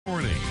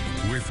Morning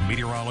with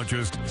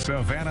meteorologist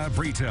Savannah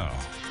Brito.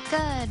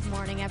 Good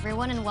morning,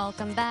 everyone, and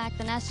welcome back.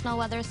 The National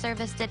Weather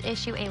Service did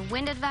issue a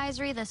wind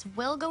advisory. This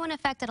will go in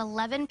effect at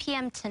 11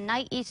 p.m.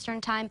 tonight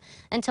Eastern Time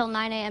until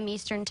 9 a.m.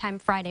 Eastern Time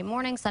Friday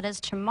morning, so that is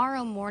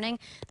tomorrow morning.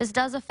 This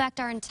does affect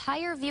our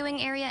entire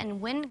viewing area, and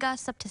wind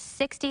gusts up to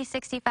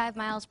 65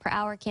 miles per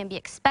hour can be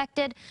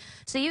expected.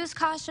 So use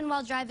caution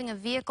while driving a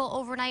vehicle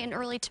overnight and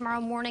early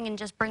tomorrow morning, and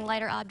just bring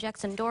lighter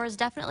objects indoors.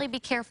 Definitely be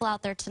careful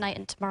out there tonight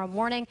and tomorrow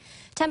morning.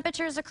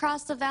 Temperatures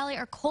across the valley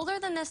are colder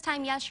than this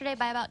time yesterday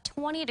by about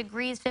 20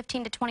 degrees,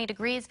 15 to 20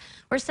 degrees.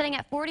 We're sitting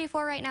at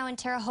 44 right now in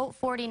Terre Haute,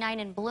 49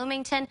 in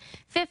Bloomington,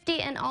 50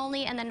 in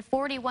Olney, and then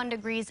 41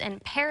 degrees in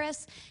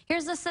Paris.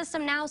 Here's the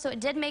system now. So it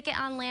did make it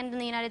on land in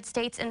the United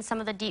States in some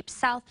of the deep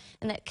south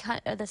and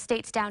the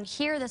states down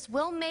here. This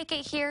will make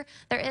it here.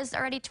 There is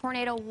already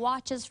tornado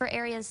watches for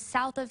areas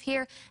south of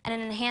here and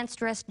an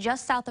enhanced risk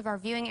just south of our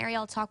viewing area.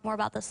 I'll talk more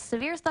about the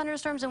severe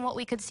thunderstorms and what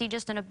we could see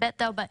just in a bit,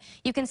 though. But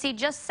you can see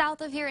just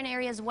south of here and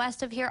areas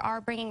west of here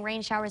are bringing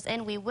rain showers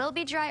in. We will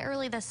be dry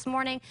early this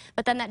morning,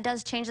 but then that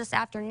does change this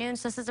afternoon.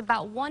 So this is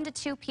about 1 to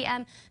 2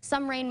 p.m.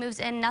 Some rain moves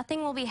in.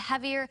 Nothing will be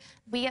heavier.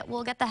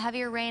 We'll get the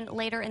heavier rain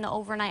later in the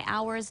overnight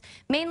hours,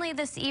 mainly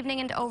this evening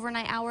into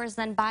overnight hours.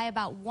 Then by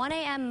about 1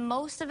 a.m.,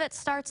 most of it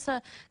starts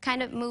to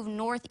kind of move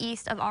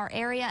northeast of our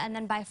area. And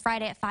then by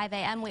Friday at 5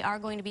 a.m., we are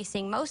going to be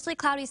seeing mostly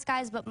cloudy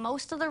skies, but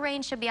most of the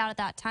rain should be out at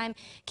that time.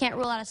 Can't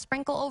rule out a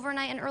sprinkle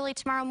overnight and early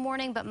tomorrow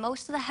morning, but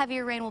most of the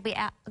heavier rain will be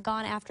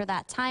gone after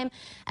that time.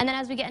 And then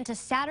as we get into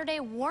Saturday,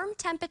 warm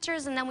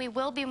temperatures, and then we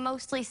will be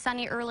mostly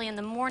sunny early in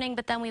the morning,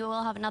 but then we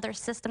will have another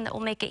system that will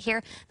make it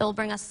here that will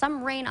bring us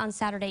some rain on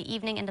Saturday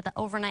evening into the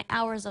overnight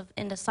hours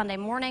into Sunday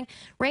morning.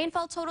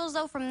 Rainfall totals,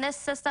 though, from this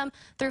system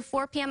through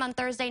 4 p.m. on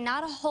Thursday,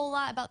 not a whole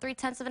lot, about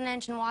 0.3 of an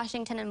inch in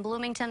Washington and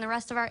Bloomington. The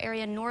rest of our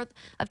area north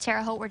of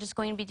Terre Haute, we're just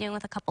going to be dealing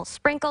with a couple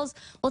sprinkles.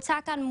 We'll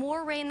tack on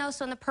more rain, though,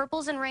 so in the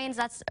purples and reds,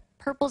 that's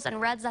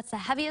the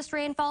heaviest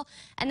rainfall.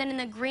 And then in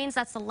the greens,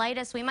 that's the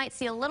lightest. We might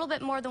see a little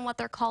bit more than what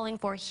they're calling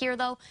for here,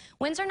 though.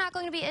 Winds are not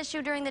going to be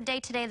issued during the day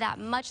today that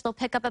much. They'll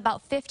pick up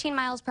about 15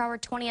 miles per hour,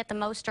 20 at the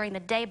most during the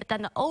day. But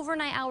then the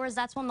overnight hours,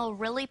 that's when they'll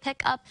really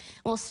pick up.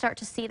 We'll start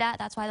to see that.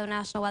 That's why the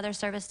National Weather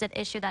Service did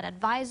issue that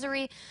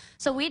advisory.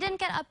 So we didn't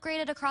get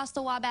upgraded across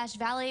the Wabash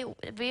Valley.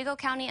 Vigo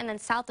County and then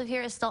south of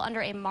here is still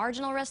under a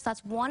marginal risk.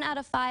 That's 1 out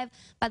of 5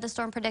 by the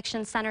Storm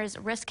Prediction Center's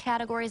risk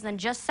categories. And then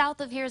just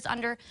south of here is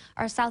under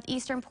our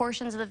southeastern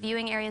portions of the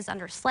viewing areas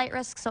under slight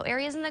risk. So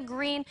areas in the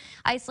green,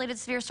 isolated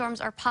severe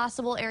storms are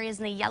possible. Areas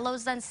in the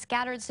yellows, then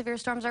scattered severe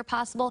storms are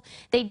possible.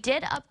 They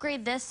did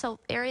upgrade this, so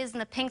areas in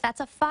the pink, that's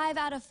a 5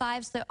 out of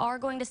 5. So they are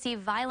going to see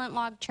violent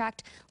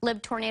log-tracked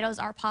lib tornadoes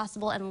are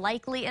possible and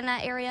likely in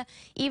that area.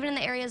 Even in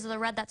the areas of the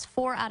red, that's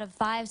 4 out of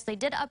 5. So they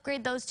did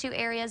upgrade those two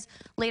areas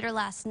later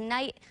last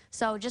night.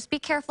 So just be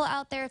careful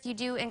out there if you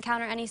do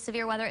encounter any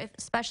severe weather,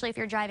 especially if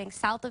you're driving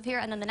south of here.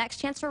 And then the next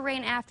chance for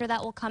rain after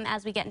that will come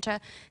as we get into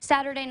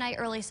Saturday night,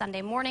 early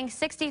Sunday morning.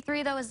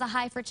 63, though, is the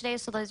high for today,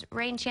 so those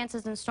rain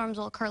chances and storms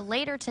will occur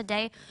later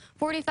today.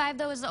 45,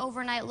 though, is the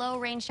overnight low.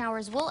 Rain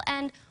showers will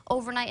end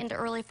overnight into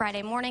early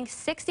Friday morning.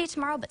 60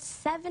 tomorrow, but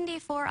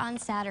 74 on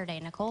Saturday,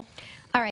 Nicole. All right.